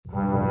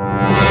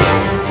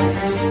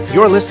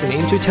You're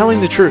listening to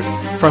Telling the Truth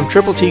from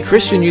Triple T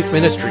Christian Youth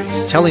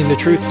Ministries, telling the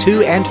truth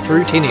to and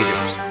through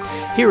teenagers.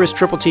 Here is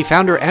Triple T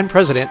founder and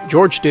president,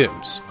 George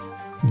Dooms.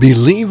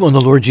 Believe on the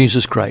Lord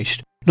Jesus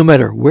Christ. No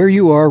matter where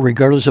you are,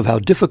 regardless of how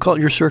difficult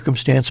your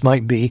circumstance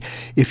might be,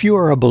 if you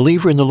are a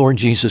believer in the Lord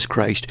Jesus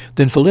Christ,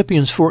 then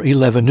Philippians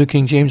 4:11, New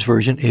King James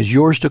Version, is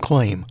yours to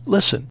claim.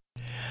 Listen.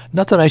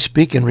 Not that I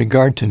speak in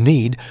regard to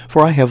need,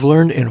 for I have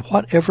learned in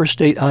whatever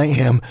state I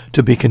am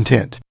to be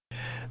content.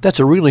 That's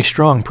a really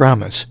strong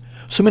promise.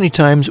 So many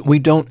times we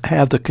don't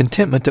have the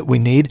contentment that we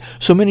need.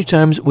 So many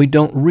times we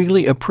don't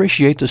really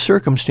appreciate the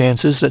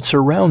circumstances that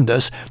surround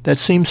us that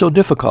seem so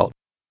difficult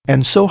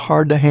and so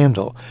hard to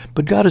handle.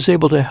 But God is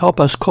able to help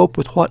us cope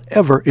with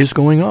whatever is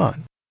going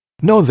on.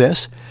 Know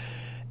this.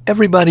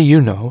 Everybody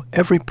you know,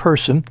 every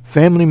person,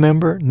 family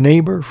member,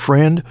 neighbor,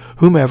 friend,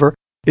 whomever,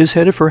 is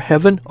headed for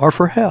heaven or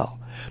for hell,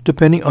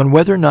 depending on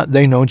whether or not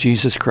they know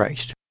Jesus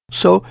Christ.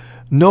 So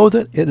know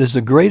that it is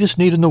the greatest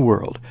need in the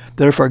world,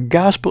 that if our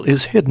gospel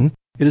is hidden,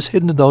 it is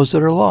hidden to those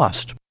that are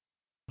lost.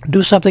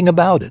 Do something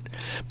about it.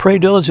 Pray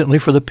diligently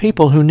for the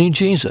people who need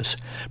Jesus.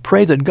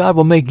 Pray that God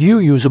will make you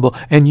usable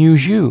and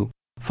use you.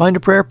 Find a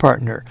prayer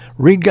partner.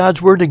 Read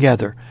God's Word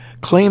together.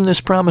 Claim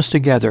this promise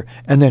together,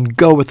 and then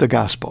go with the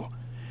gospel.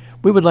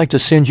 We would like to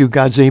send you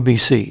God's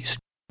ABCs.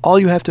 All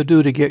you have to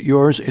do to get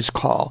yours is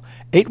call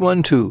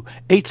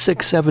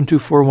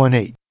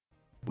 812-867-2418.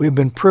 We've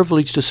been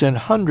privileged to send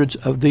hundreds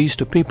of these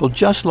to people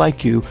just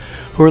like you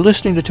who are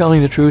listening to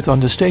Telling the Truth on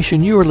the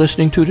station you are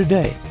listening to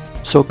today.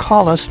 So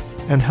call us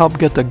and help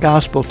get the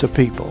gospel to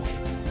people.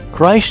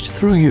 Christ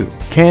through you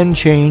can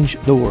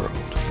change the world.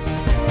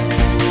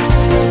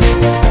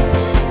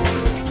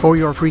 For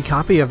your free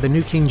copy of the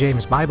New King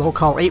James Bible,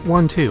 call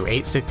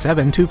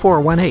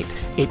 812-867-2418,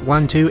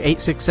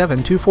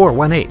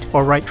 812-867-2418,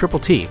 or write Triple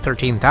T,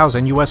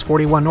 13,000 U.S.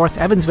 41 North,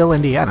 Evansville,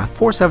 Indiana,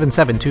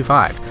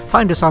 47725.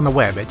 Find us on the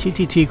web at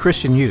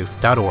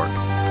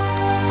tttchristianyouth.org.